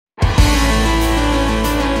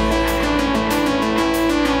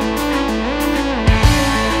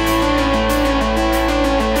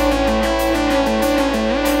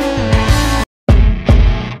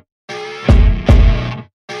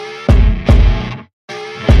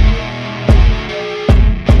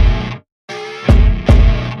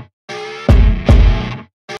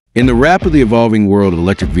In the rapidly evolving world of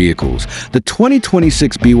electric vehicles, the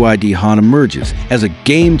 2026 BYD Han emerges as a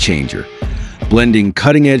game changer, blending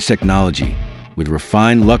cutting-edge technology with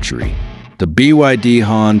refined luxury. The BYD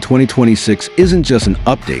Han 2026 isn't just an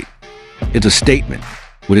update, it's a statement.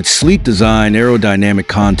 With its sleek design, aerodynamic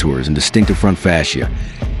contours, and distinctive front fascia,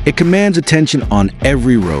 it commands attention on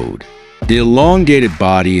every road. The elongated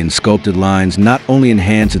body and sculpted lines not only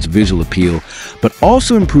enhance its visual appeal, but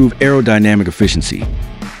also improve aerodynamic efficiency,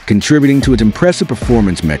 contributing to its impressive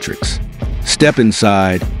performance metrics. Step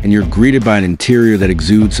inside, and you're greeted by an interior that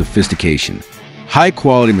exudes sophistication.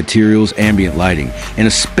 High-quality materials, ambient lighting, and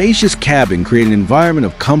a spacious cabin create an environment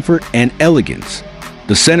of comfort and elegance.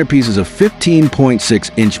 The centerpiece is a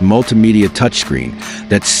 15.6-inch multimedia touchscreen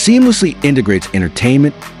that seamlessly integrates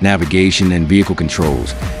entertainment, navigation, and vehicle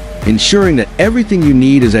controls, ensuring that everything you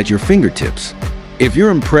need is at your fingertips. If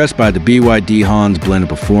you're impressed by the BYD Han's blend of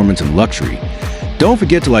performance and luxury, don't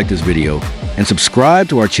forget to like this video and subscribe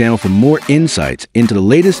to our channel for more insights into the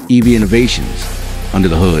latest EV innovations. Under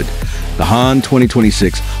the hood, the Han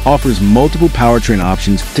 2026 offers multiple powertrain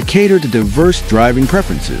options to cater to diverse driving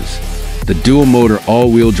preferences. The dual-motor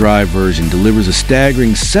all-wheel drive version delivers a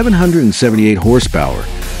staggering 778 horsepower,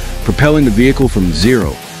 propelling the vehicle from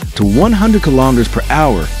 0 to 100 kilometers per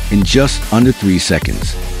hour in just under 3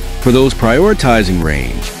 seconds. For those prioritizing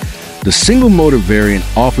range, the single-motor variant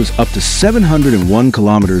offers up to 701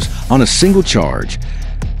 kilometers on a single charge,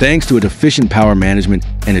 thanks to its efficient power management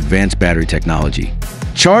and advanced battery technology.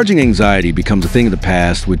 Charging anxiety becomes a thing of the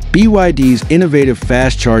past with BYD's innovative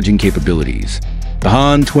fast charging capabilities. The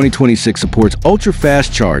Han 2026 supports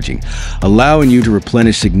ultra-fast charging, allowing you to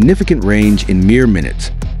replenish significant range in mere minutes,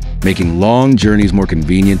 making long journeys more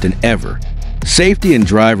convenient than ever. Safety and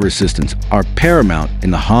driver assistance are paramount in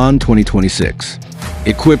the Han 2026.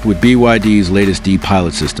 Equipped with BYD's latest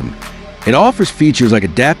D-Pilot system, it offers features like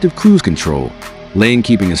adaptive cruise control, lane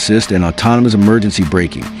keeping assist, and autonomous emergency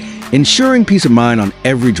braking, ensuring peace of mind on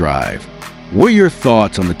every drive. What are your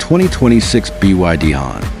thoughts on the 2026 BYD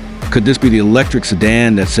Han? Could this be the electric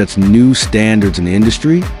sedan that sets new standards in the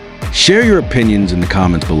industry? Share your opinions in the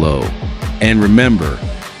comments below. And remember,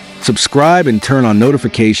 subscribe and turn on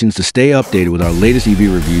notifications to stay updated with our latest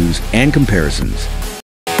EV reviews and comparisons.